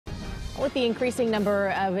With the increasing number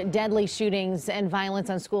of deadly shootings and violence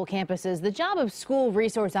on school campuses, the job of school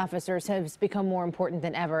resource officers has become more important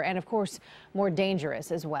than ever, and of course, more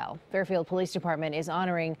dangerous as well. Fairfield Police Department is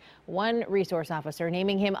honoring one resource officer,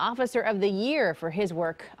 naming him Officer of the Year for his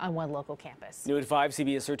work on one local campus. New at 5,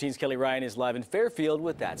 CBS 13's Kelly Ryan is live in Fairfield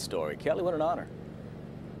with that story. Kelly, what an honor.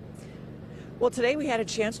 Well, today we had a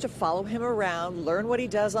chance to follow him around, learn what he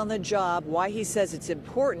does on the job, why he says it's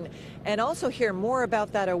important, and also hear more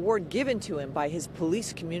about that award given to him by his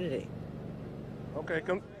police community. Okay,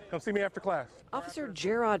 come see me after class. Officer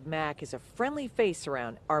Jerriod Mack is a friendly face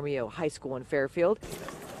around Armijo High School in Fairfield.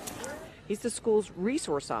 He's the school's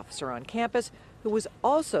resource officer on campus, who was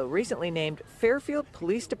also recently named Fairfield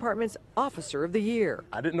Police Department's Officer of the Year.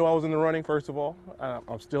 I didn't know I was in the running, first of all.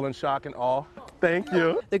 I'm still in shock and awe. Thank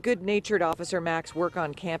you. The good-natured Officer Mack's work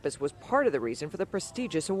on campus was part of the reason for the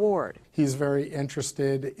prestigious award. He's very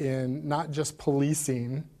interested in not just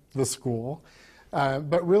policing the school,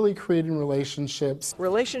 but really creating relationships.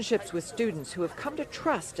 Relationships with students who have come to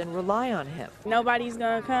trust and rely on him. Nobody's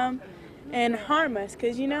gonna come and harm us,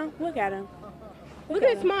 because, you know, look at him. Look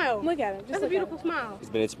at his smile. Look at him. That's a beautiful smile. It's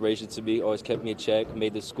been an inspiration to me, always kept me in check,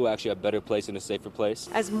 made the school actually a better place and a safer place.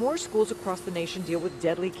 As more schools across the nation deal with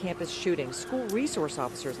deadly campus shootings, school resource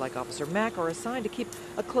officers like Officer Mack are assigned to keep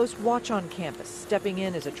a close watch on campus, stepping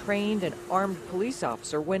in as a trained and armed police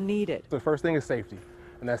officer when needed. The first thing is safety,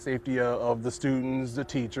 and that's safety of the students, the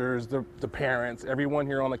teachers, the parents, everyone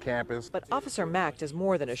here on the campus. But Officer Mack does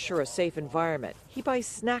more than assure a safe environment. He buys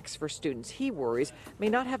snacks for students he worries may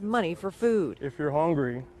not have money for food. If you're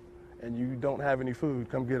hungry and you don't have any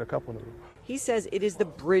food, come get a couple of them. He says it is the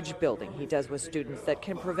bridge building he does with students that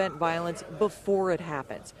can prevent violence before it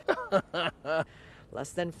happens.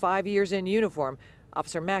 Less than 5 years in uniform,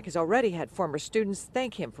 Officer Mack has already had former students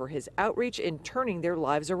thank him for his outreach in turning their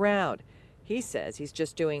lives around. He says he's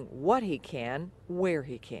just doing what he can, where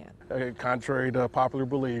he can. Contrary to popular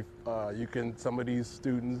belief, some of these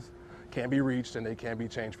students can be reached and they can be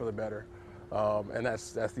changed for the better. And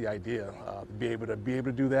that's the idea. Be able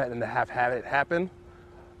to do that and to have it happen.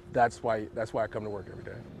 That's why I come to work every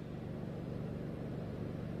day.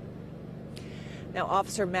 Now,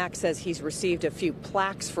 Officer Mack says he's received a few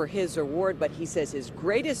plaques for his award, but he says his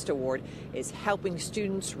greatest award is helping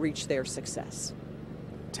students reach their success.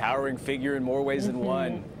 Towering figure in more ways than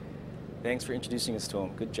one. Thanks for introducing us to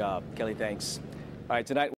him. Good job. Kelly, thanks. All right, tonight.